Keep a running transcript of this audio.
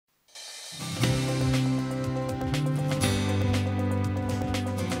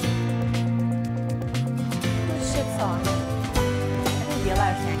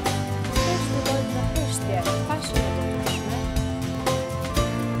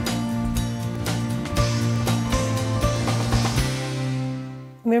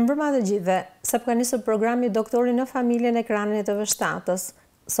Mirëmbrëma të gjithëve, sapo ka nisur programi Doktori në familje në ekranin e TV7-s.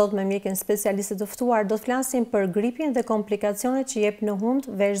 Sot me mjeken specialiste të ftuar do të flasim për gripin dhe komplikacionet që jep në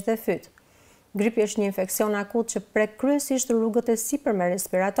hundë, vesh dhe fyt. Gripi është një infeksion akut që prek kryesisht rrugët e sipërme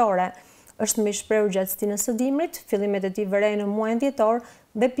respiratore. Është më i shprehur gjatë stinës së dimrit, fillimet e tij vërehen në muajin dhjetor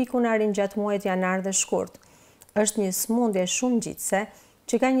dhe piku në arrin gjatë muajit janar dhe shkurt. Është një sëmundje shumë ngjitëse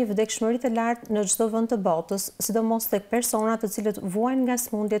që ka një vdekshmëri të lartë në çdo vend të botës, sidomos tek persona të cilët vuajnë nga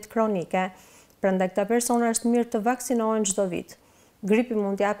sëmundjet kronike. Prandaj këta persona është mirë të vaksinohen çdo vit. Gripi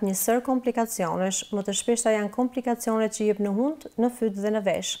mund të japë një sër komplikacionesh, më të shpeshta janë komplikacionet që jep në hundë, në fyt dhe në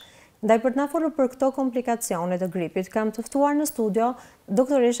vesh. Ndaj për të na folur për këto komplikacione të gripit, kam të ftuar në studio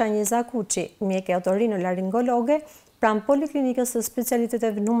Doktori Anjeza Kuçi, mjeke otorinolaringologe, pranë Poliklinikës së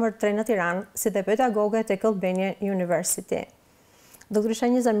specialiteteve nr. 3 në Tiranë, si dhe pedagoge te Albania University. Doktori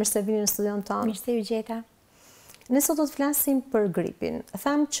Anjeza, mirë se vini në studion tonë. Mirë se ju gjeta. Ne sot do të flasim për gripin.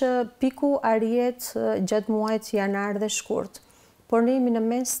 Tham që piku arrihet gjatë muajit janar dhe shkurt, por ne jemi në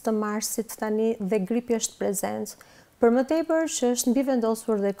mes të marsit tani dhe gripi është prezent. Për më tepër që është mbi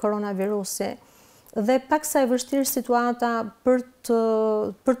vendosur dhe koronavirusi dhe paksa e vështirë situata për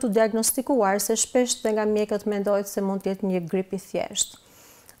të diagnostikuar, se shpesh dhe nga mjekët mendohet se mund të jetë një grip i thjeshtë.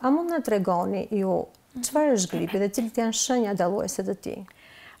 A mund na tregoni ju çfarë është gripi dhe cilët janë shenjat dalluese të tij?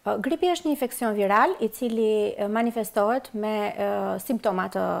 Gripi është një infeksion viral i cili manifestohet me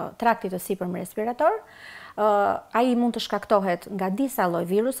simptomat të traktit të sipërm respirator. Ai mund të shkaktohet nga disa lloj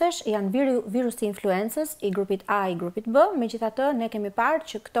virusesh, janë virusi influencës i grupit A, i grupit B, megjithatë ne kemi parë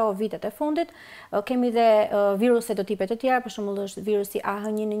që këto vitet e fundit kemi dhe viruse të tipet të tjera, për shembull është virusi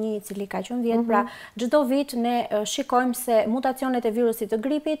AH1N1 i cili ka qenë vjet, pra çdo vit ne shikojmë se mutacionet e virusit të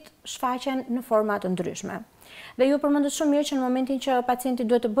gripit shfaqen në forma të ndryshme. Dhe ju përmendët shumë mirë që në momentin që pacienti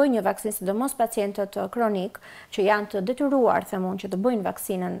duhet të bëjë një vaksinë, sidomos pacientët kronik, që janë të detyruar, themun, që të bëjnë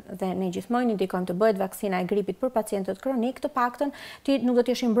vaksinën dhe ne gjithmonë indikojmë të bëhet vaksina e gripit për pacientët kronik, të paktën ti nuk do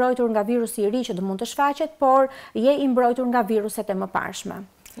të jesh i mbrojtur nga virusi i ri që do mund të shfaqet, por je i mbrojtur nga viruset e mëparshme.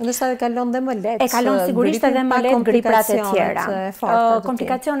 Ndërsa e kalon dhe më lehtë. E kalon sigurisht edhe më lehtë griprat e tjera.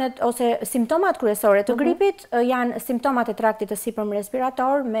 Komplikacionet ose simptomat kryesore të gripit janë simptomat e traktit të sipërm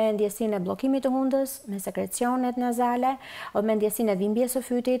respirator me ndjesinë e bllokimit të hundës, me sekrecionet nazale, me ndjesinë e dhimbjes së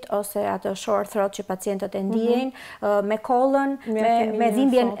fytit ose atë short throat që pacientët e ndiejnë, me kollën,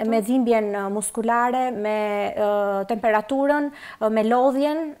 me dhimbjen muskulare, me temperaturën, me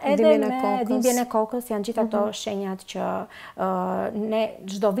lodhjen edhe me dhimbjen e kokës, janë gjithë ato shenjat që ne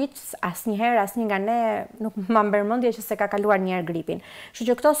çdo vit asnjë nga ne nuk ma mber mendje që se ka kaluar një herë gripin. Kështu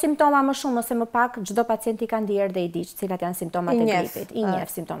që këto simptoma më shumë ose më pak çdo pacient i ka ndier dhe i di cilat janë simptomat e gripit. I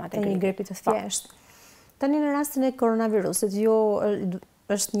njeh simptomat e gripit të thjeshtë. Tani në rastin e koronavirusit, ju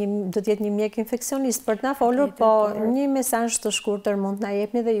do të jetë një mjek infeksionist për të na folur, po një mesazh të shkurtër mund të na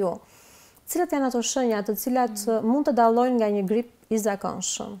jepni dhe ju. Cilat janë ato shenja të cilat mund të dallojnë nga një grip i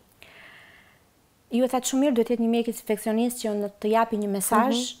zakonshëm? Ju e thatë shumë mirë, duhet jetë një mjek infeksionist që të japi një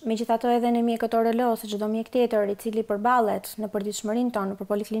mesazh, megjithatë edhe në mjekët ORL ose çdo mjek tjetër i cili përballet në përditshmërinë tonë për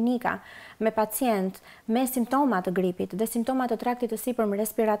poliklinika me pacient me simptoma të gripit dhe simptoma të traktit të sipërm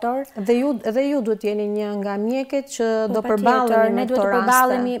respirator. Dhe ju duhet jeni një nga mjekët që do përballeni me këto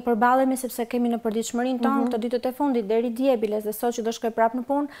raste. Ne duhet përballemi sepse kemi në përditshmërinë tonë këto ditët e fundit deri dje biles dhe sot që do shkoj prapë në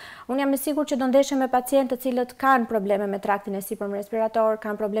punë, unë jam e sigurt që do ndeshem me pacientë të cilët kanë probleme me traktin e sipërm respirator,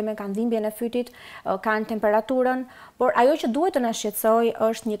 kanë probleme, kanë dhimbjen e fytit, kanë temperaturën, por ajo që duhet të na shqetësoj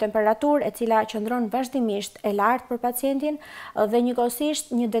është një temperaturë e cila qëndron vazhdimisht e lartë për pacientin dhe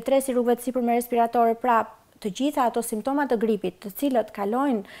njëkohësisht një detres i rrugëve të sipërme respiratore, pra të gjitha ato simptomat të gripit, të cilët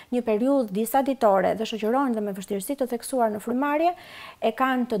kalojnë një periudhë disa ditore dhe shoqërohen dhe me vështirësi të theksuar në frymarrje, e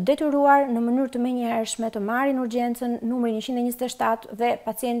kanë të detyruar në mënyrë të menjëhershme të marrin urgjencën numrin 127 dhe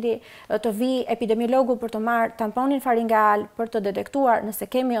pacienti të vi epidemiologu për të marrë tamponin faringeal për të detektuar nëse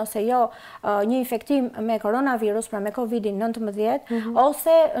kemi ose jo një infektim me koronavirus, pra me COVID-19,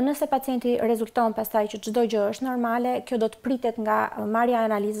 ose nëse pacienti rezulton pastaj që çdo gjë është normale, kjo do të pritet nga marrja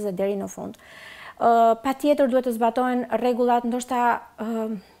e analizës deri në fund. Patjetër duhet të zbatojnë rregullat, ndoshta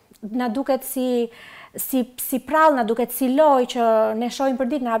na duket si prall, na duket si loj që ne shohim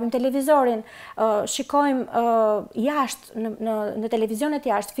për ditë, ne hapim televizorin, shikojmë jashtë në televizionet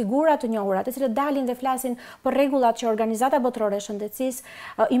jashtë figura të njohura, të cilët dalin dhe flasin për rregullat që Organizata Botërore e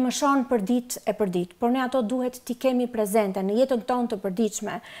Shëndetësisë i mëson për ditë e për ditë, por ne ato duhet t'i kemi prezente në jetën tonë të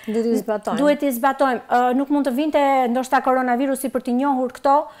përditshme. Duhet t'i zbatojmë. Duhet t'i zbatojmë. Nuk mund të vinte ndoshta koronavirusi për t'i njohur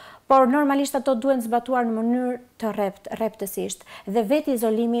këto, por normalisht ato duhen zbatuar në mënyrë të rreptësisht. Dhe vetë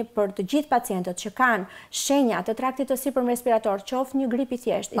izolimi për të gjithë pacientët që kanë shenja të traktit të sipërm respirator, qoftë një grip i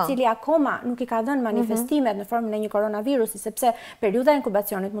thjesht, i cili akoma nuk i ka dhënë manifestimet në formën e një koronavirusi, sepse periudha e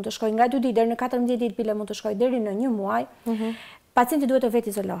inkubacionit mund të shkojë nga 2 ditë deri në 14 ditë, bile mund të shkojë deri në 1 muaj, pacienti duhet të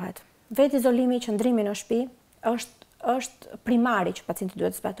vetë izolohet. Vetë izolimi, qëndrimi në shtëpi është primari që pacienti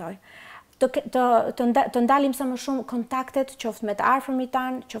duhet të zbatojë. Të ndalim sa më shumë kontaktet, qoftë me të afërmit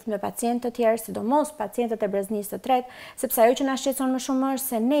tanë, qoftë me pacientë të tjerë, sidomos pacientët e breznisë të tretë, sepse ajo që na shqetëson më shumë është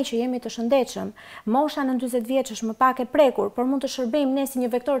se ne që jemi të shëndetshëm, mosha në 40 vjeç është më pak e prekur, por mund të shërbejmë ne si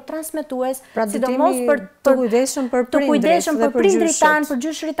një vektor transmetues, sidomos për të kujdesshëm për prindrit tanë, për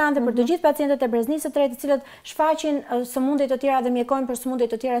gjyshrit tanë dhe për të gjithë pacientët e breznisë të tretë, të cilët shfaqin sëmundje të tjera dhe mjekojnë për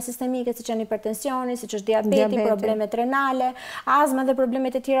sëmundje të tjera sistemike, siç janë hipertensioni, siç është diabeti, problemet renale, astma dhe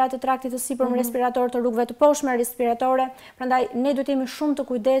problemet e tjera të traktit të sipërm respirator, të rrugëve të poshtme respiratore. Prandaj ne duhet jemi shumë të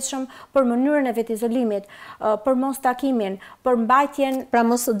kujdesshëm për mënyrën e vetizolimit, për mos takimin, për mbajtjen, pra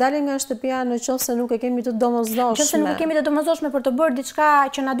mos të dalim nga shtëpia nëse nuk e kemi të domosdoshme. Nëse nuk e kemi të domosdoshme për të bërë diçka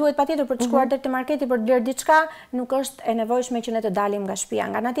që na duhet patjetër për të shkuar deri te marketi për të blerë diçka, nuk është e nevojshme që ne të dalim nga shtëpia.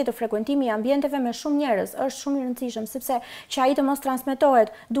 Nga ana tjetër, frekuentimi i ambienteve me shumë njerëz është shumë i rëndësishëm, sepse që ai të mos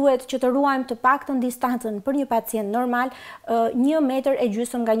transmetohet, duhet që të ruajmë të paktën distancën për një pacient normal 1,5 metër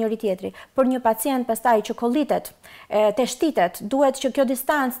nga njëri tjetri. Për një pacient pastaj që kollitet, të shtitet, duhet që kjo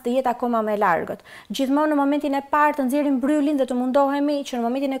distancë të jetë akoma më e largët. Gjithmonë në momentin e parë të nxjerrim brylin dhe të mundohemi që në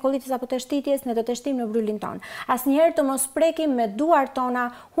momentin e kollitjes apo të shtitjes ne të teshtojmë në brylin ton. Asnjëherë të mos prekim me duart tona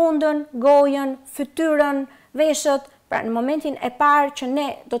hundën, gojën, fytyrën, veshët. Pra në momentin e parë që ne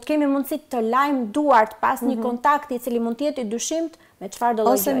do të kemi mundësi të lajmë duart pas një kontakti i cili mund të jetë i dyshimt, me çfarë do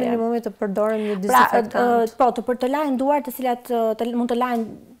lloj gjëje. Ose minimumi të përdorim një dezinfektant. Po, për të lajmë duart të cilat mund të lajmë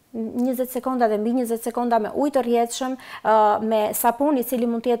 20 sekonda dhe mbi 20 sekonda me ujë të rrjedhshëm, me sapun i cili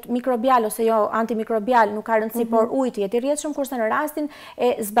mund të jetë mikrobial ose jo antimikrobial, nuk ka rëndësi, por ujë të jetë i rrjedhshëm, kurse në rastin e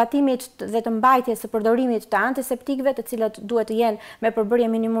zbatimit dhe të mbajtjes së përdorimit të antiseptikëve, të cilët duhet të jenë me përbërje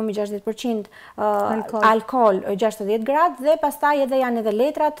minimumi 60% alkool 60 gradë, dhe pastaj janë edhe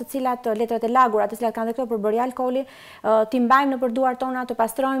letrat e lagura, të cilat kanë dhe këto përbërje alkooli, t'i mbajmë nëpër duart tona, të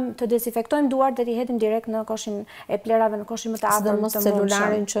pastrojmë, të dezinfektojmë duart dhe t'i hetim direkt në koshin e plerave, në koshin më të afërt të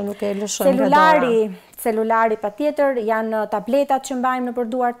mundshëm. Nuk e lëshojmë nga dora. Celulari patjetër, janë tabletat që mbajmë nëpër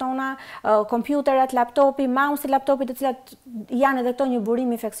duart tona, kompjuterat, laptopi, mouse i laptopit, të cilat janë edhe këto një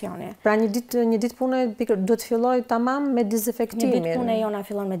burim infeksioni. Pra një ditë pune duhet filloj tamam me dezinfektimin. Një ditë pune jona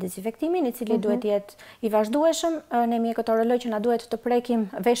fillon me dezinfektimin, i cili duhet jetë i vazhdueshëm. Ne mjekët oroloj që na duhet të prekim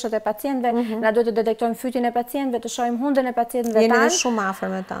veshët e pacientëve, na duhet të detektojmë fytyn e pacientëve, të shohim hundën e pacientëve tanë. Jemi shumë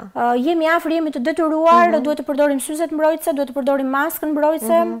afër me ta. Jemi afër, jemi të detyruar, duhet të përdorim syzet mbrojtëse, duhet të përdorim maskën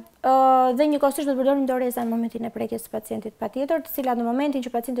mbrojtëse, dhe njëkohësisht do të përdorim doreza në momentin e prekjes së pacientit patjetër, të cilat në momentin që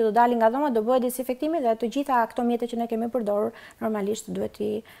pacienti do dalë nga dhoma do bëhet dezinfektimi dhe të gjitha këto mjete që ne kemi përdorur normalisht duhet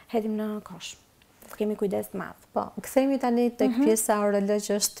i hedhim në kosh. Kemi kujdes të madh. Po, kthehemi tani tek pjesa orale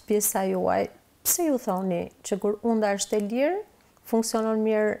që është pjesa juaj. Pse ju thoni që kur unda është e lirë, funksionon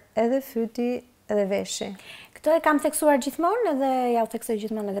mirë edhe fyti edhe veshi? Këtë e kam theksuar gjithmonë dhe ja u theksoj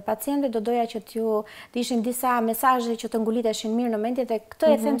gjithmonë edhe pacientëve, do doja që t'ju ishin disa mesazhe që të nguliteshin mirë në momentin dhe këtë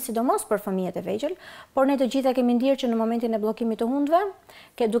e them sidomos për fëmijët e vegjël, por ne të gjitha kemi ndier që në momentin e bllokimit të hundëve,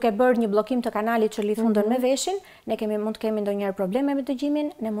 duke bërë një bllokim të kanalit që lidh hundën me veshin, ne mund të kemi ndonjëherë probleme me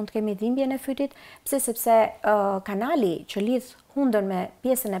dëgjimin, ne mund të kemi dhimbjen e fytit, sepse kanali që lidh hundën me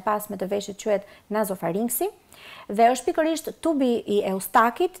pjesën e pasme të veshit quhet nazofaringsi. Dhe është pikërisht tubi i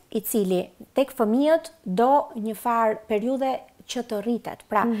eustakit, i cili tek fëmijët do një farë periudhe që të rritet.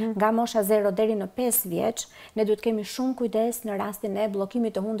 Pra, nga mosha 0 deri në 5 vjeç, ne duhet kemi shumë kujdes në rastin e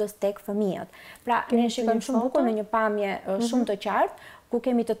bllokimit të hundës tek fëmijët. Pra, ne shikojmë shumë bukur në një pamje shumë të qartë, ku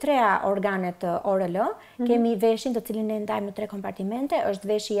kemi të treja organet ORL, kemi veshin të cilin ne ndajmë në 3 kompartimente, është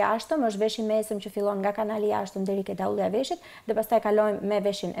veshi i jashtëm, është veshi mesëm që fillon nga kanali i jashtëm deri ke daulli i veshit, dhe pastaj kalojmë me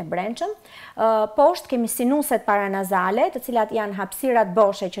veshin e brendshëm. Poshtë kemi sinuset paranazale, të cilat janë hapësirat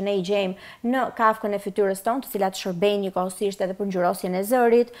boshe që ne i gjejmë në kafkën e fytyrës tonë, të cilat shërbejnë njëkohësisht edhe për ngjyrosjen e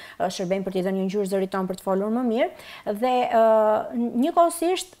zërit, shërbejnë për t'i dhënë një ngjyrë zërit tonë për të folur më mirë, dhe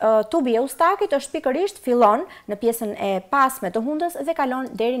njëkohësisht tubi eustakit është pikërisht fillon në pjesën e pasme të hundës dhe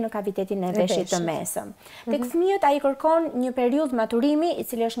kalon deri në kavitetin e veshit të mesëm. Tek fëmijët ai kërkon një periudhë maturimi i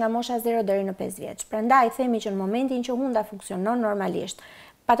cili është nga mosha 0 deri në 5 vjeç. Prandaj themi që në momentin që hunda funksionon normalisht,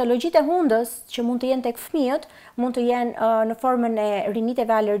 Patologjitë e hundës që mund të jenë tek fëmijët, mund të jenë në formën e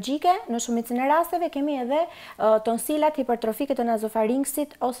riniteve alergjike, në shumicën e rasteve kemi edhe tonsilat hipertrofike të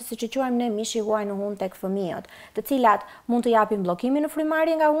nazofaringsit ose siç e quajmë ne mishi huaj në hundë tek fëmijët, të cilat mund të japin bllokimin në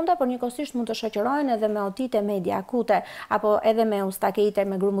frymarrje nga hunda, por njëkohësisht mund të shoqërohen edhe me otite media akute apo edhe me ustakeite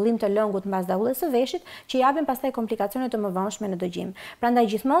me grumbullim të lëngut mbas dahullës së veshit, që japin pastaj komplikacione të mëvonshme në dëgjim. Prandaj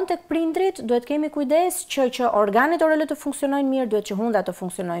gjithmonë tek prindrit duhet kemi kujdes që organet orale të funksionojnë mirë, duhet që hunda të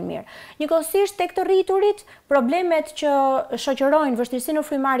funksionojnë mirë. Njëkohësisht tek të rriturit, problemet që shoqërojnë vështirësinë në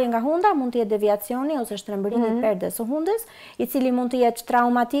frymarrje nga hunda mund të jetë deviacioni ose shtrembërimi i perdes së hundës, i cili mund të jetë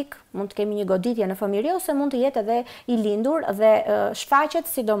traumatik, mund të kemi një goditje në familje ose mund të jetë edhe i lindur dhe shfaqet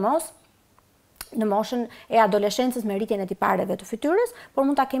sidomos në moshën e adoleshencës me rritjen e tipareve të fytyrës, por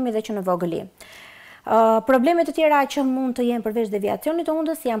mund ta kemi edhe që në vogëli. Problemet të tjera që mund të jenë përveç deviacionit të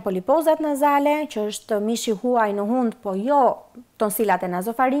hundës janë polipozat nazale, që është mishi huaj në hund, po jo tonsilat e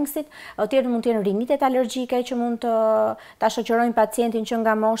nazofaringsit. Tjetër mund të jenë rinitet alergjike që mund ta shoqërojnë pacientin që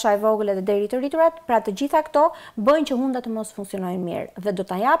nga mosha e vogël edhe deri të rriturat. Pra të gjitha këto bëjnë që hundat të mos funksionojnë mirë dhe do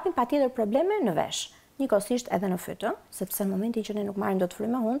ta japin patjetër probleme në vesh. Njëkohësisht edhe në fytë, sepse në momentin që ne nuk marrim dot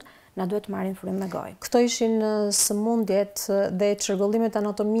frymë me hund, na duhet të marrim frymë me gojë. Këto ishin sëmundjet dhe çrregullimet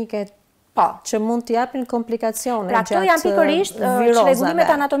anatomike që mund të japin komplikacione. Pra këto janë pikërisht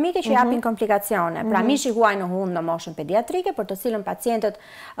çrregullimet anatomike që japin komplikacione. Pra mishi huaj në hund në moshën pediatrike, për të cilën pacientët,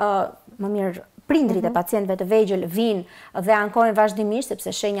 më mirë prindrit e pacientëve të vegjël vinë dhe ankojnë vazhdimisht,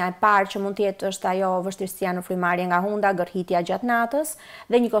 sepse shenja e parë që mund të jetë është ajo vështirësia në frymarrje nga hunda, gërhitja gjatë natës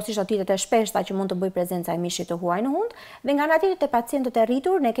dhe njëkohësisht otitet e shpeshta që mund të bëjë prezenca e mishit të huaj në hund. Dhe nga ana tjetër te pacientët e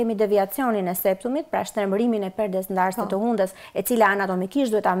rritur ne kemi deviacionin e septumit, pra shtrembërimin e perdes ndarëse të hundës, e cila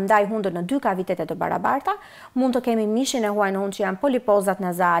anatomikisht duhet ta ndaj hundën në dy kavitete të barabarta. Mund të kemi mishin e huaj në hund që janë polipozat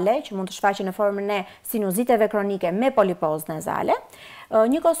nazale, që mund të shfaqen në formën e sinuziteve kronike me polipozë nazale.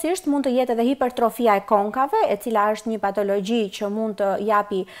 Njëkohësisht mund të jetë edhe hipertrofia e konkave, e cila është një patologji që mund të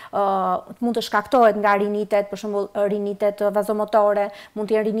japi, mund të shkaktohet nga rinitet, për shembull rinitet vazomotore, mund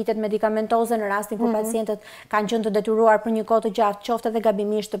të jenë rinitet medikamentoze në rastin kur pacientët kanë qenë të detyruar për një kohë të gjatë, qoftë edhe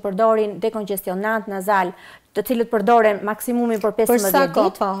gabimisht të përdorin dekongestionant nazal, të cilët përdoren maksimumin për 15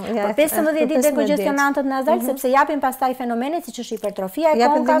 ditë. Për 15 ditë dekongestionantët nazal, sepse japin pastaj fenomene siç është hipertrofia e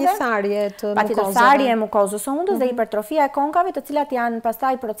konkave, japin një tharje të mukozës. Tharje e mukozës së hundës dhe hipertrofia e konkave, të cilat janë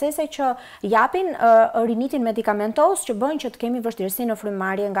pastaj procese që japin rinitin medikamentos që bëjnë që të kemi vështirësi në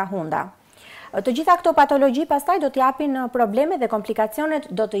frymarrje nga hunda. Të gjitha këto patologji pastaj do të japin probleme dhe komplikacionet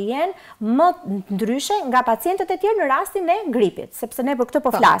do të jenë më ndryshe nga pacientët e tjerë në rastin e gripit, sepse ne për këtë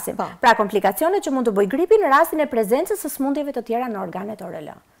po flasim. Pra komplikacionet që mund të bëjë gripi në rastin e prezencës së sëmundjeve të tjera në organet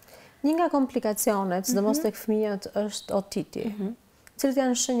orale. Një nga komplikacionet, sidomos tek fëmijët, është otiti. Cilat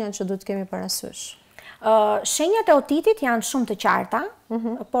janë shenjat që duhet të kemi parasysh? Shenjat e otitit janë shumë të qarta,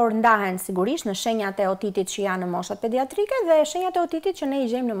 por ndahen sigurisht në shenjat e otitit që janë në moshat pediatrike dhe shenjat e otitit që ne i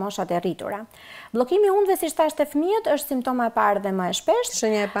gjejmë në moshat e rritura. Bllokimi i hundëve, siç thashë, te fëmijët është simptoma e parë dhe më e shpeshtë.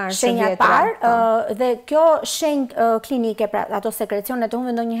 Shenja e parë dhe kjo shenjë klinike, pra ato sekrecionet e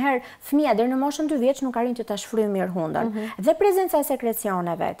hundëve, ndonjëherë fëmia deri në moshën 2 vjeç nuk arrin të ta shfryjë mirë hundën. Dhe prezenca e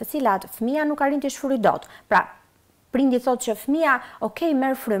sekrecioneve, të cilat fëmia nuk arrin të shfryjë dot. Pra prindi thotë që fëmia,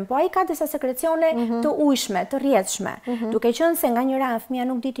 merr frymë, po ai ka disa sekrecione të ujshme, të rrjedhshme. Duke qenë se nga një radhë fëmia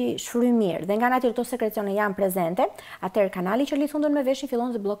nuk di të shfryjë mirë dhe nga ana tjetër këto sekrecione janë prezente, atëherë kanali që lidh hundën me veshin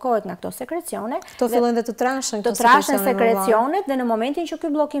fillon të bllokohet nga këto sekrecione. Këto fillojnë të trashen këto sekrecione. Sekrecionet dhe në momentin që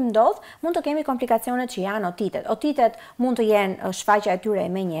ky bllokim ndodh, mund të kemi komplikacionet që janë otitet. Otitet mund të jenë shfaqja e tyre e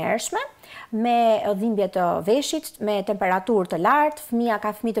menjëhershme, me dhimbje të veshit, me temperaturë të lartë, fëmia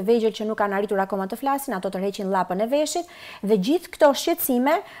ka fëmijë të vegjël që nuk kanë arritur akoma të flasin, ato tërheqin llapën e veshit dhe gjithë këto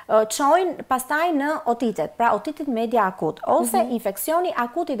shqetësime çojnë pastaj në otitet, pra otitit media akut ose infeksioni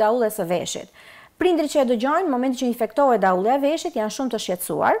akut i dahullës së veshit. Prindrit që e dëgjojnë në momentin që infektohet dahulla e veshit janë shumë të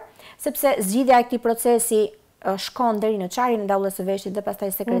shqetësuar, sepse zgjidhja e këtij procesi shkon deri në çarjen e dahullës së veshit dhe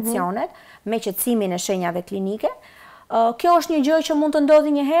pastaj sekrecionet me qetësimin e shenjave klinike. Kjo është një gjë që mund të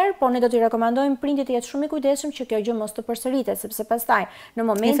ndodhi një herë, por ne do t'i rekomandojmë prindit të jetë shumë i kujdesshëm që kjo gjë mos të përsëritet, sepse pastaj në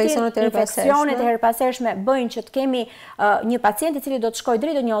momentin infeksionet e herpasershme bëjnë që të kemi një pacient i cili do të shkojë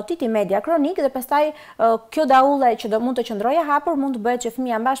drejt një otiti media kronik dhe pastaj kjo dahulle që do mund të qëndrojë hapur mund të bëhet që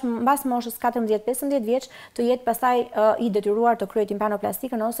fëmia mbas moshës 14-15 vjeç të jetë pastaj i detyruar të kryejë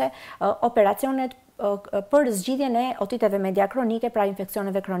timpanoplastikën ose operacionet për zgjidhjen e otiteve media kronike, pra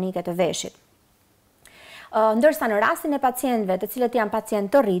infeksioneve kronike të veshit. Ndërsa në rastin e pacientëve të cilët janë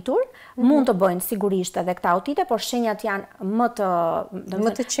pacientë të rritur, mund të bëjnë sigurisht edhe këta otite, por shenjat janë më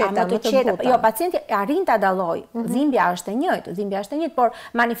të qeta. Jo, pacienti arrin ta dallojë. Dhimbja është e njëjtë, por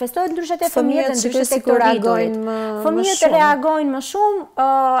manifestohet ndryshe te fëmijët, ndryshe te të rriturit. Fëmijët reagojnë më shumë,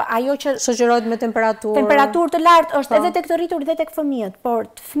 ajo që shoqërohet me temperaturë të lartë është edhe tek të rriturit dhe tek fëmijët, por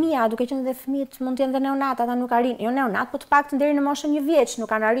fëmia, duke qenë dhe fëmijët mund të jenë dhe neonat, ata nuk arrin, jo neonat, por të paktën deri në moshën 1 vjeç,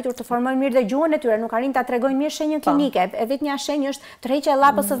 nuk kanë arritur të formojnë mirë dhe gjuhën e tyre, nuk arrin ta tregojnë mirë shenjën klinike. E vetmja shenjë është tërheqja e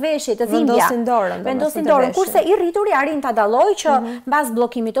llapës së veshit, të dhimbja. Vendosin dorën. Kurse i rrituri arrin ta dallojë që mbas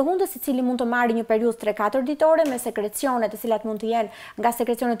bllokimit të hundës, i cili mund të marrë një periudhë 3-4 ditore me sekrecione të cilat mund të jenë nga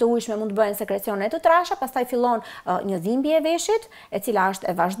sekrecionet të ujshme mund të bëhen sekrecione të trasha, pastaj fillon një dhimbje e veshit, e cila është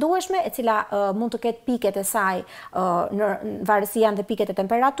e vazhdueshme, e cila mund të ketë piket e saj në varësi janë dhe piket e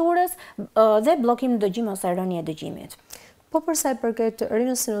temperaturës dhe bllokim në dëgjim ose rënje e dëgjimit. Po përsa i përket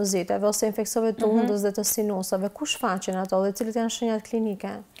rinosinoziteve ose infeksiove të hundës dhe të sinusave, ku shfaqen ato dhe cilët janë shenjat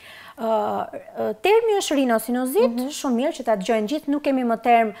klinike? Termi është rinosinozit, shumë mirë që ta dëgjojnë gjithë, nuk kemi më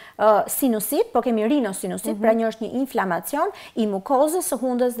term sinusit, po kemi rinosinusit, pra një është një inflamacion i mukozës së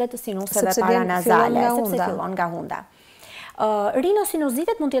hundës dhe të sinuseve paranazale, sepse fillon nga hunda.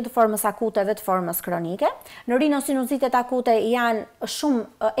 Rinosinuzitet mund të jenë të formës akute dhe të formës kronike. Në rinosinuzitet akute janë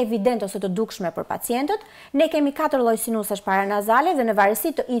shumë evidente ose të dukshme për pacientët. Ne kemi 4 lloj sinusesh paranazale dhe në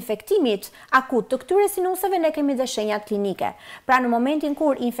varësi të infektimit akut të këtyre sinuseve ne kemi dhe shenjat klinike. Pra në momentin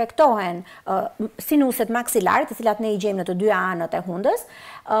kur infektohen sinuset maksilare, të cilat ne i gjejmë në të dyja anët e hundës,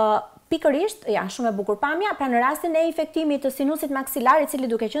 pikërisht, janë shumë e bukur pamja, pra në rastin e infektimit të sinusit maksilar, i cili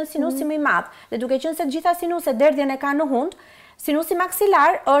duke qenë sinusi më i madh, dhe duke qenë se gjitha sinuset derdhjen e ka në hundë, sinusi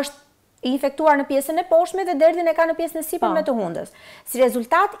maksilar është i infektuar në pjesën e poshtme dhe derdhjen e ka në pjesën e sipërme të hundës. Si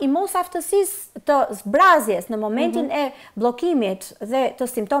rezultat i mos aftësisë të zbrazjes në momentin e bllokimit dhe të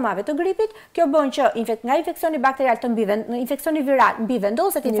simptomave të gripit, kjo bën që nga infeksioni bakterial të infeksioni viral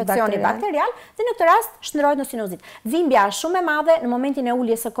mbivendoset infeksioni bakterial dhe në këtë rast shndrohet në sinuzit. Dhimbja është shumë e madhe në momentin e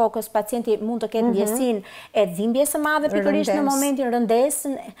uljes së kokës, pacienti mund të ketë ndjesinë e dhimbjes së madhe pikërisht në momentin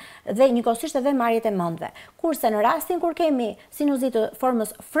rëndesën dhe njëkohësisht edhe marrjet e mendve. Kurse në rastin kur kemi sinuzit të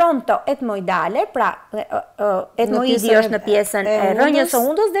formës fronto etmoidale, pra etmoidi është në pjesën e rrënjës së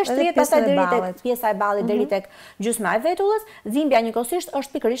hundës dhe shtrihet pastaj deri tek pjesa e ballit deri tek gjysma e vetullës, dhimbja njëkohësisht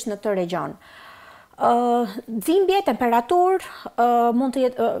është pikërisht në këtë region. Dhimbje, temperaturë, mund të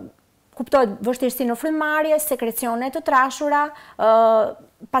jetë kuptohet vështirësi në frymëmarrje, sekrecione të trashura,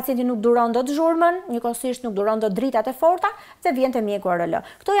 pacienti nuk duron dot zhurmën, njëkohësisht nuk duron dot dritat e forta dhe vjen te mjeku RL.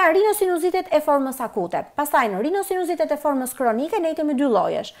 Këto janë rinosinuzitet e formës akute. Pastaj në rinosinuzitet e formës kronike ne kemi 2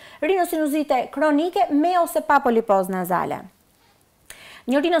 llojesh. Rinosinuzite kronike me ose pa polipozë nazale.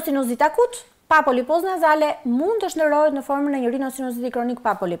 Një rinosinuzit akut pa polipozë nazale mund të shndërrohet në formën e një rinosinuziti kronik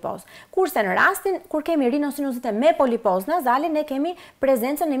pa polipozë. Kurse në rastin kur kemi rinosinuzite me polipozë nazale, ne kemi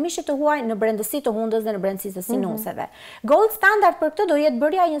prezencën e mishit të huaj në brendësi të hundës dhe në brendësi të sinuseve. Gold standard për këtë do jetë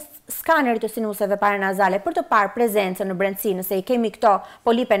bërja një skanerit të sinuseve paranazale për të parë prezencën në brendësi, nëse i kemi këto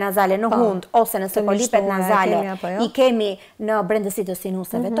polipe nazale në hundë ose nëse polipet nazale i kemi në brendësi të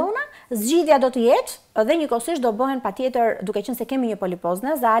sinuseve tona, zgjidhja do të jetë dhe njëkohësisht do bëhen patjetër, duke qenë se kemi një polipozë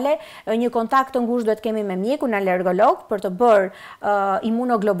nazale, një kontakt të ngushtë duhet kemi me mjekun alergolog për të bërë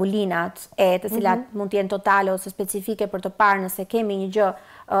imunoglobulinat të cilat mund të jenë totale ose specifike për të parë nëse kemi një gjë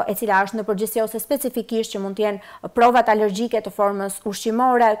e cila është në përgjithësi ose specifikisht që mund të jenë provat alergjike të formës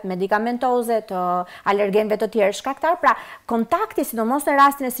ushqimore, medikamentoze, të alergenëve të tjerë shkaktar. Pra, kontakti, sidomos në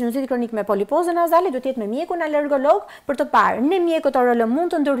rastin e sinusitit kronik me polipozën nazale, duhet të jetë me mjekun alergolog për të parë. Ne mjekët ORL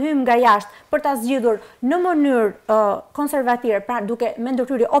mund të ndërhyjmë nga jashtë për ta zgjidhur në mënyrë konservative, pra duke me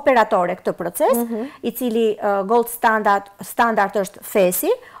ndërhyrje operatore këtë proces, i cili gold standard është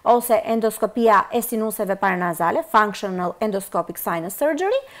fesi ose endoskopia e sinuseve paranazale, functional endoscopic sinus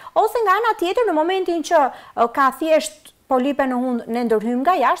surgery, ose nga ana tjetër në momentin që ka thjesht polipe në hundë ne ndërhyjmë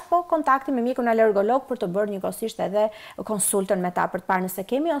nga jashtë, po kontakti me mjekun alergolog për të bërë njëkohësisht edhe konsultën me ta për të parë nëse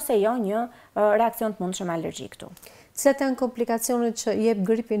kemi ose jo një reakcion të mundshëm alergjik këtu. Cilat janë komplikacionet që jep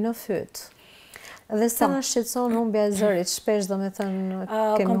gripi në fyt? Dhe sa në shqetëson humbja e zërit, shpesh do me thënë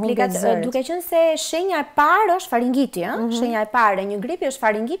kemi humbja e zërit. Duke qenë se shenja e parë është faringiti, shenja e parë e një gripi është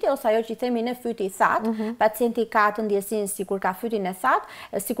faringiti ose ajo që i themi ne fyti i thatë, pacienti ka të ndjesinë sikur ka fytin e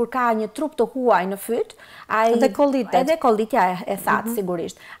thatë, sikur ka një trup të huaj në fyt, edhe kollitja e thatë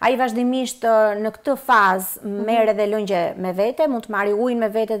sigurisht. Ai vazhdimisht në këtë fazë merr edhe lëngje me vete, mund të marrë ujin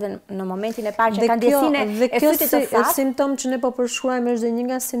me vete dhe në momentin e parë që ka ndjesinë e fytit të thatë. Dhe simptom që ne po përshkruajmë është një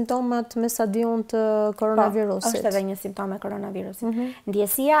nga simptomat me stadion të koronavirusit. Është edhe një simptom e koronavirusit.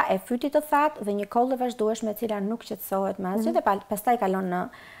 Ndjesia e fytit të thatë dhe një kollë vazhdueshme e cila nuk qetësohet me asgjë dhe pastaj kalon në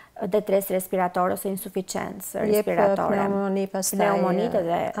detres respirator ose insuficiencë respiratore, pneumonit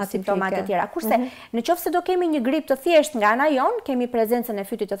dhe simptomat e tjera. Kurse, në qoftë se do kemi një grip të thjesht nga ana jon, kemi prezencën e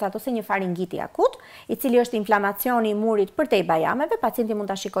fytit të thatë ose një faringiti akut, i cili është inflamacioni i murit përtej bajameve, pacienti mund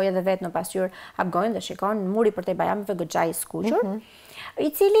ta shikojë edhe vetë në pasqyrë hap gojën dhe shikon muri përtej bajameve goxha i skuqur,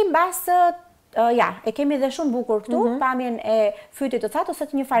 i cili mbas e kemi dhe shumë bukur këtu, pamjen e fytit të thatë ose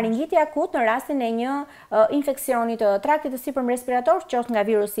të një faringiti akut në rastin e një infeksioni të traktit të sipërm respirator, qoftë nga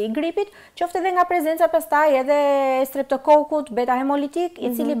virusi i gripit, qoftë edhe nga prezenca pastaj edhe streptokokut beta hemolitik,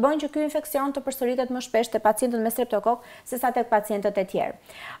 i cili bën që ky infeksion të përsëritet më shpesh te pacientët me streptokok sesa tek pacientët e tjerë.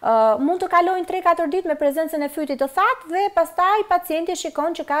 Mund të kalojnë 3-4 ditë me prezencën e fytit të thatë dhe pastaj pacienti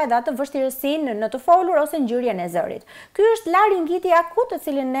shikon që ka edhe atë vështirësinë në të folur ose ngjyrjen e zërit. Ky është laringiti akut, të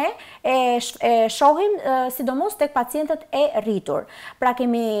cilin ne shohim sidomos tek pacientët e rritur. Pra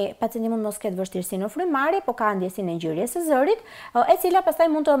pacienti mund mos ketë vështirësi në frymarrje, po ka ndjesinë e ngjyrjes së zërit, e cila pastaj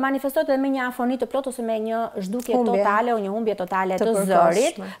mund të manifestohet edhe me një afoni të plotë ose me një zhdukje totale ose një humbje totale të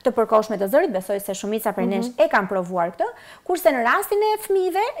zërit, të përkohshme të zërit, besoj se shumica prej nesh e kanë provuar këtë, kurse në rastin e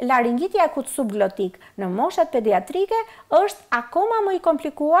fëmijëve, laringiti akut subglotik në moshat pediatrike është akoma më i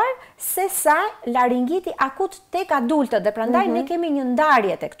komplikuar se sa laringiti akut tek adultët, dhe prandaj ne kemi një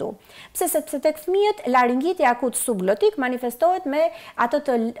ndarje tek këtu. Sepse tek fëmijët, laringiti akut subglotik manifestohet me atë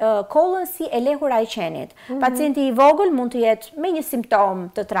të kollën si e lehura e qenit. Pacienti i vogël mund të jetë me një simptom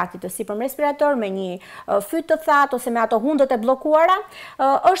të traktit të sipërm respirator, me një fyt të thatë ose me ato hundët e bllokuara,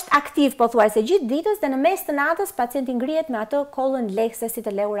 është aktiv pothuajse gjithë ditës dhe në mes të natës pacienti ngrihet me atë kollën lehse si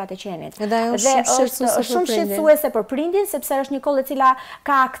të lehurat e qenit. Dhe është shumë shqetësuese për prindin, sepse është një kollë e cila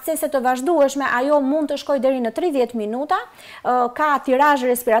ka akcese të vazhdueshme, ajo mund të shkojë deri në 30 minuta, ka tirazh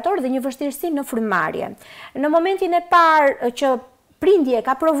respirator dhe një vështirësi në frymarrje. Në momentin e parë që prindje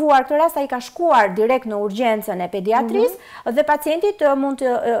ka provuar këtë rast, ai ka shkuar direkt në urgjencën e pediatrisë dhe pacientit mund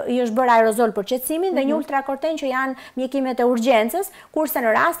të i është bërë aerozol për qetësimin dhe një ultrakorten që janë mjekimet e urgjencës, kurse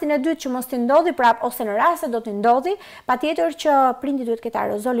në rastin e dytë që mos t'i ndodhi prap ose në rast se do t'i ndodhi, patjetër që prindi duhet ketë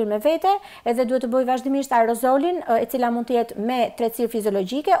aerozolin me vete, edhe duhet të bëjë vazhdimisht aerozolin, e cila mund të jetë me tretësirë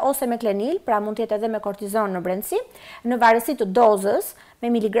fiziologjike ose me klenil, pra mund të jetë edhe me kortizon në brendësi, në varësi të dozës, me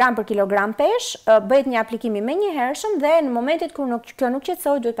miligram për kilogram pesh, bëhet një aplikimi me një hershëm dhe në momentit kur kjo nuk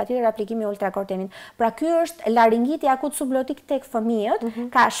qetësohet, duhet patjetër aplikimi ultrakortenit. Pra ky është laringiti akut subglotik tek fëmijët,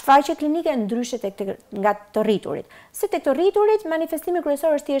 ka shfaqje klinike ndryshe nga të rriturit. Se tek të rriturit, manifestimi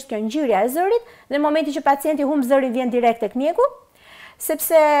kryesor është thjesht kjo ngjyrja e zërit dhe në momentin që pacienti humb zërin vjen direkt tek mjeku,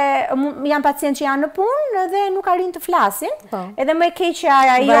 sepse janë pacientë që janë në punë dhe nuk arrin të flasin. Edhe më e keqja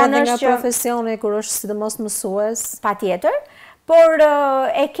ajo është nga profesioni kur është sidomos mësues. Patjetër. Por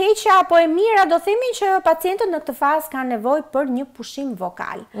e keqja apo e mira do themi që pacientët në këtë fazë kanë nevojë për një pushim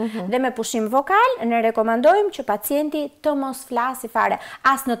vokal. Dhe me pushim vokal ne rekomandojmë që pacienti të mos flasi fare,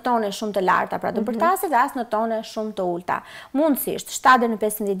 as në tone shumë të larta, pra të bërtaset, as në tone shumë të ulta. Mundësisht 7 deri në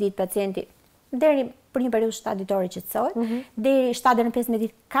 15 ditë pacienti deri për një periudhë 7 ditore qetësohet, deri 7 deri në 15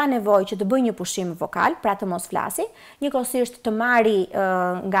 ditë ka nevojë që të bëjë një pushim vokal, pra të mos flasi, njëkohësisht të marri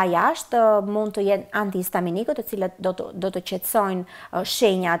nga jashtë, mund të jenë antihistaminikët, të cilët do të qetësojnë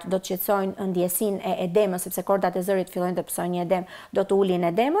shenjat, do të qetësojnë ndjesinë e edemës, sepse kordat e zërit fillojnë të psojnë një edem, do të ulin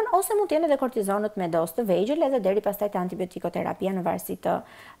edemën, ose mund të jenë edhe kortizonët me dozë të vegjël, edhe deri pastaj te antibiotikoterapia në varësi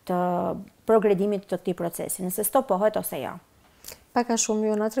të progredimit të këtij procesi, nëse stopohet ose jo. Paka shumë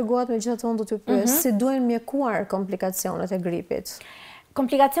ju na treguat, megjithatë do t'ju pyes, si duhen mjekuar komplikacionet e gripit?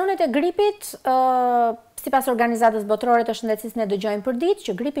 Komplikacionet e gripit, sipas Organizatës Botërore të Shëndetësisë, ne dëgjojmë për ditë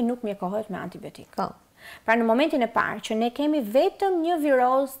që gripi nuk mjekohet me antibiotik. Pra në momentin e parë që ne kemi vetëm një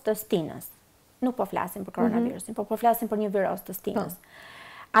viroz të stinës, nuk po flasim për koronavirusin, po flasim për një viroz të stinës.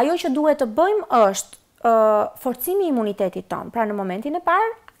 Ajo që duhet të bëjmë është forcimi i imunitetit ton. Pra në momentin e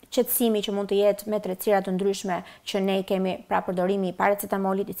parë, qetësimi që mund të jetë me tretësira të ndryshme që ne kemi, pra përdorimi i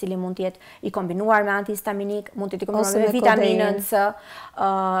paracetamolit, i cili mund të jetë i kombinuar me antihistaminik, mund të jetë i kombinuar me vitaminën C,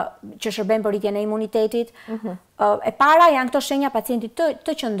 që shërben për rritjen e imunitetit. E para janë këto shenja pacienti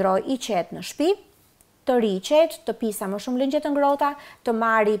të qëndroj i qetë në shtëpi, të ri qetë, të pisa më shumë lëngje të ngrota, të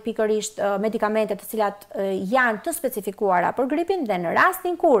marri pikërisht medikamente të cilat janë të specifikuara për gripin dhe në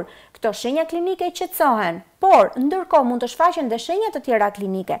rastin kur këto shenja klinike qetësohen, por ndërkohë mund të shfaqen dhe shenja të tjera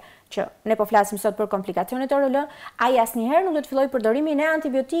klinike, që ne po flasim sot për komplikacionet ORL, ai asnjëherë nuk do të fillojë përdorimin e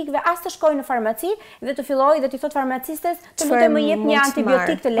antibiotikëve, as të shkojë në farmaci dhe të fillojë dhe të thotë farmacistes të lutem më jep një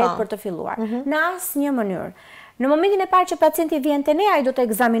antibiotik të lehtë për të filluar. Në asnjë mënyrë. Në momentin e parë që pacienti vjen te ne, ai do të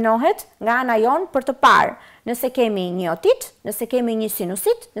ekzaminohet nga ana jon për të parë nëse kemi një otit, nëse kemi një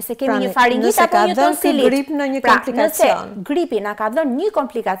sinusit, nëse kemi një faringit apo një tonsilit. Nëse ka dhënë grip në një komplikacion. Nëse gripi na ka dhënë një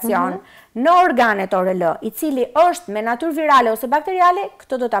komplikacion në organet ORL, i cili është me natyrë virale ose bakteriale,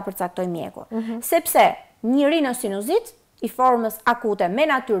 këtë do ta përcaktoj mjeku. Sepse një rinosinuzit i formës akute me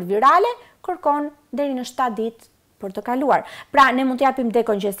natyrë virale kërkon deri në 7 ditë për të kaluar. Pra, ne mund të japim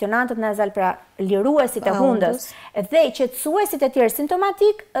dekongestionantët nazal, pra liruesit e hundës, dhe qetësuesit e tjerë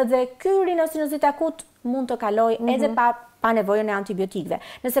simptomatik, dhe ky rinosinuzit akut mund të kaloj edhe pa nevojën e antibiotikëve.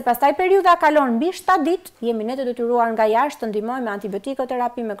 Nëse pastaj periudha kalon mbi 7 ditë, jemi ne të detyruar nga jashtë të ndihmojmë me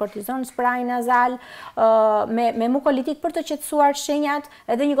antibiotikoterapi, me kortizon spray nazal, me mukolitik për të qetësuar shenjat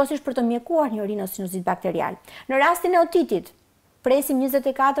edhe njëkohësisht për të mjekuar një rinosinuzit bakterial. Në rastin e otitit, presim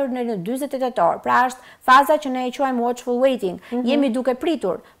 24 në 48 orë, pra është faza që ne e quajmë watchful waiting. Jemi duke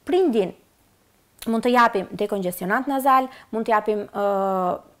pritur. Prindin mund të japim dekongestionant nazal, mund të japim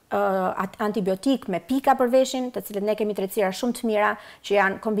antibiotik me pika për veshin, të cilët ne kemi tretësira shumë të mira, që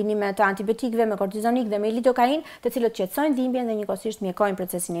janë kombinime të antibiotikëve me kortizonik dhe me lidokain, të cilët qetësojnë dhimbjen dhe njëkohësisht mjekojnë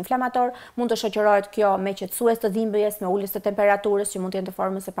procesin inflamator. Mund të shoqërohet kjo me qetësues të dhimbjes, me uljes të temperaturës, që mund të jenë të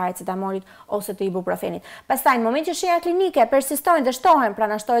formës së paracetamolit ose të ibuprofenit. Pastaj, në moment që shenjat klinike persistojnë dhe shtohen,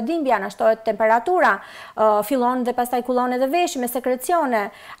 pra na shtohet dhimbja, na shtohet temperatura, fillon dhe pastaj kullon edhe veshi me sekrecione,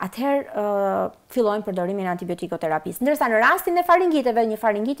 atëherë fillojnë përdorimin e antibiotikoterapisë. Ndërsa në rastin e faringiteve, një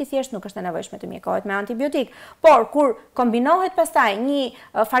faringit i thjesht nuk është e nevojshme të mjekohet me antibiotik. Por kur kombinohet pastaj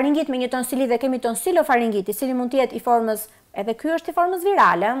një faringit me një tonsilit dhe kemi tonsilofaringit, i cili mund të jetë i formës, edhe ky është i formës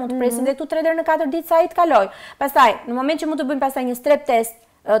virale, mund të presim dhe këtu 3 deri në 4 ditë sa ai të kaloj. Pastaj, në moment që mund të bëjmë pastaj një strep test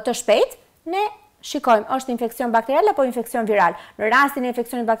të shpejt, ne shikojmë është infeksion bakterial apo infeksion viral. Në rastin e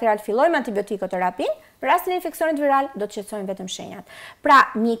infeksionit bakterial fillojmë antibiotikoterapinë, në rastin e infeksionit viral do të qetësojmë vetëm shenjat. Pra,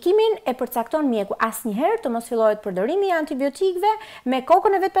 mjekimin e përcakton mjeku. Asnjëherë të mos fillohet përdorimi i antibiotikëve me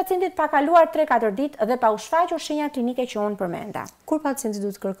kokën e vet pacientit pa kaluar 3-4 ditë dhe pa u shfaqur shenja klinike që unë përmenda. Kur pacienti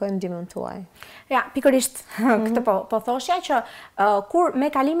duhet të kërkojë ndihmën tuaj? Ja, pikërisht këtë po thoshja që kur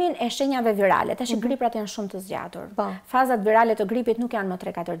me kalimin e shenjave virale, tash griprat janë shumë të zgjatur. Fazat virale të gripit nuk janë më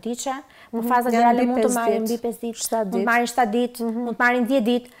 3-4 ditëse, por fazat virale mund të marrin mbi 5 ditë, mund të marrin 7 ditë, mund të marrin 10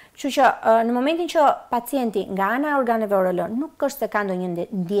 ditë. Kështu që në momentin që pacienti nga ana e organeve ORL nuk është se ka ndonjë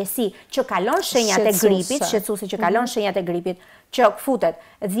ndjesi që kalon shenjat e gripit, shqetësuese që kalon shenjat e gripit, që futet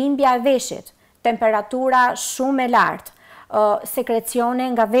dhimbja e veshit, temperatura shumë e lartë, sekrecione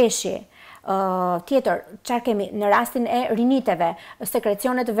nga veshi, tjetër, çfarë kemi në rastin e riniteve,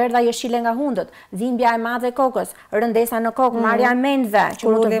 sekrecione të verdha jeshile nga hundët, dhimbja e madhe e kokës, rëndesa në kokë, marrja e mendve, që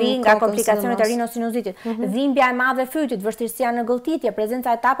mund të vijë nga komplikacionet e rinosinuzitit, dhimbja e madhe e fytit, vështirësia në gëlltitje,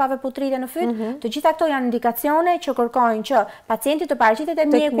 prezenca e tapave putrite në fyt, të gjitha këto janë indikacione që kërkojnë që pacienti të paraqitet te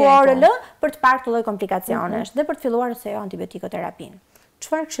mjeku ORL për të parë këtë lloj komplikacionesh dhe për të filluar ose jo antibiotikoterapinë.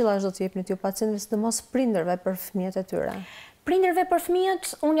 Çfarë këshillash do të jepni ju pacientëve, sidomos prindërve për fëmijët e tyre? Prindërve për fëmijët,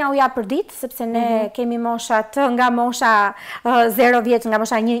 unë ja u jap për ditë, sepse ne kemi moshat nga mosha 0 vjeç, nga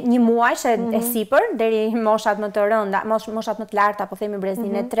mosha 1 muajsh e sipër, deri moshat më të rënda, moshat më të larta, po themi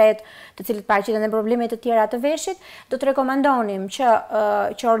brezninë e tretë, të cilët paraqiten edhe probleme të tjera të veshit, do të rekomandonim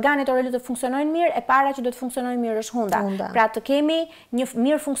që organet ORL të funksionojnë mirë, e para që do të funksionojnë mirë është hunda. Pra të kemi një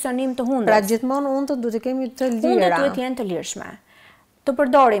mirë funksionim të hundës. Pra gjithmonë hundët duhet të kemi të lira. Hundët duhet të jenë të lirshme. Të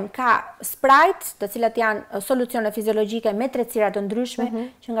përdorim ka sprite, të cilat janë solucione fiziologjike me tretësira të ndryshme,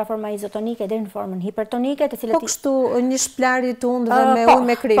 që nga forma izotonike deri në formën hipertonike, të cilat po kështu një shplarje të hundëve me ujë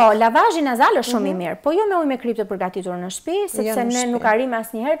me krip. Po, lavazhi nazal është shumë i mirë, po jo me ujë me krip të përgatitur në shtëpi, sepse ne nuk arrim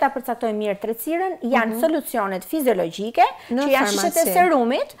asnjëherë ta përcaktojmë mirë tretësirën, janë solucionet fiziologjike që janë shishet e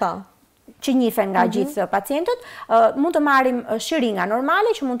serumit. Që njihen nga gjithë pacientët, mund të marrim shiringa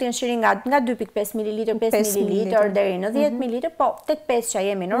normale, që mund të jenë shiringa nga 2.5 ml, 5 ml deri në 10 ml, po tek 5 që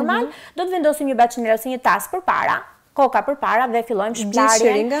jemi normal, do të vendosim një baçinel ose një tas përpara, koka përpara dhe fillojmë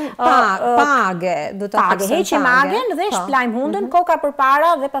shplarjen. Page, do ta heqim magen dhe shplajmë hundën, koka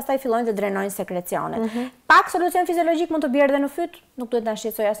përpara dhe pastaj fillojnë të drenojnë sekrecionet. Pak solucion fiziologjik mund të bjerë dhe në fyt, nuk duhet ta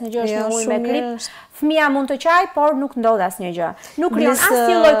shqetësoj asnjë gjë, është në ujë me krip. Fëmia mund të qaj, por nuk ndodh asnjë gjë. Nuk krijon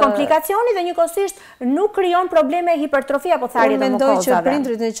asnjë lloj komplikacioni dhe njëkohësisht nuk krijon probleme hipertrofi apo tharje të mukozave. Mendoj që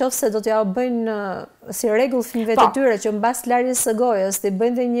prindrit nëse do t'ja bëjnë si rregull fëmijëve të tyre që mbas larjes së gojës të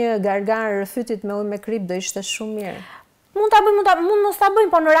bëjnë dhe një gargar fytit me ujë me krip, do ishte shumë mirë. Mund ta bëjmë, mund mos ta bëjmë,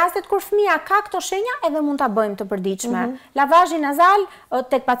 por në rastet kur fëmia ka këto shenja, edhe mund ta bëjmë të përditshme. Lavazhi nazal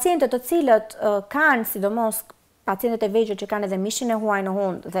tek pacientët të cilët kanë, sidomos pacientët e vegjël që kanë edhe mishin e huaj në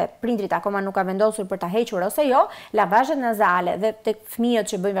hundë dhe prindrit akoma nuk ka vendosur për ta hequr ose jo, lavazhet nazale dhe tek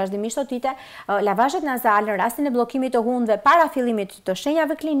fëmijët që bëjnë vazhdimisht otite, lavazhet nazale në rastin e bllokimit të hundëve para fillimit të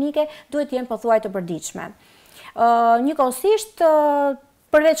shenjave klinike duhet të jenë pothuaj të përditshme. Njëkohësisht,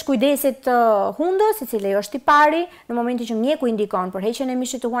 përveç kujdesit hundës, i cili është i pari, në momentin që mjeku indikon për heqjen e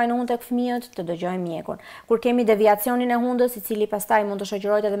mishit të huaj në hundë tek fëmijët, të dëgjojmë mjekun. Kur kemi deviacionin e hundës, i cili pastaj mund të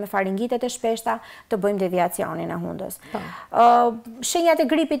shoqërohet edhe me faringitet e shpeshta, të bëjmë deviacionin e hundës. Shenjat e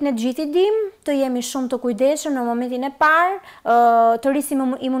gripit ne të gjithë i dim, të jemi shumë të kujdesshëm në momentin e parë, të rrisim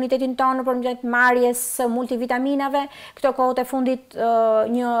imunitetin tonë nëpërmjet marrjes multivitaminave. Këto kohët e fundit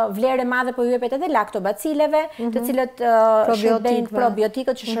një vlerë e madhe po ju jepet edhe laktobacileve, të cilët shërbejnë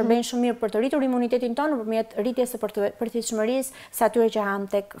probiotikët që shërbejnë shumë mirë për të rritur imunitetin tonë nëpërmjet rritjes së përfitshmërisë së atyre që han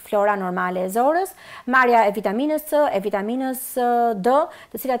tek flora normale e zorës, marrja e vitaminës C, e vitaminës D,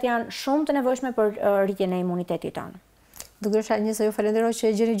 të cilat janë shumë të nevojshme për rritjen e imunitetit tonë. Doktor Anjeza, ju falenderoj që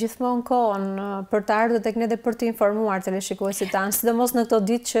e gjeni gjithmonë kohën për të ardhur tek ne dhe për të informuar teleshikuesit tanë, sidomos në këto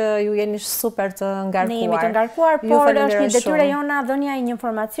ditë që ju jeni super të ngarkuar. Ne jemi të ngarkuar, por është një detyrë jona dhënia e një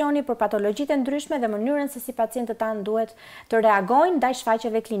informacioni për patologjitë e ndryshme dhe mënyrën se si pacientët tanë duhet të reagojnë ndaj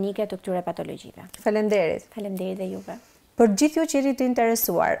shfaqjeve klinike të këtyre patologjive. Faleminderit. Faleminderit dhe juve. Për gjithë ju që jeni të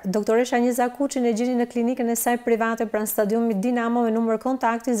interesuar, doktoresha Anjeza Kuçi e gjeni në klinikën e saj private pranë stadiumit Dinamo me numër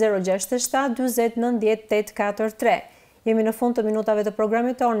kontakti 067 40 90 843. Jemi në fund të minutave të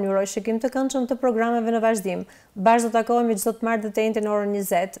programit tonë, ju uroj shikim të këndshëm të programeve në vazhdim. Bashkë do takohemi çdo të martë dhe të njëjtën në orën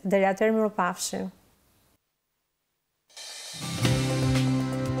 20. Deri atëherë mirupafshim.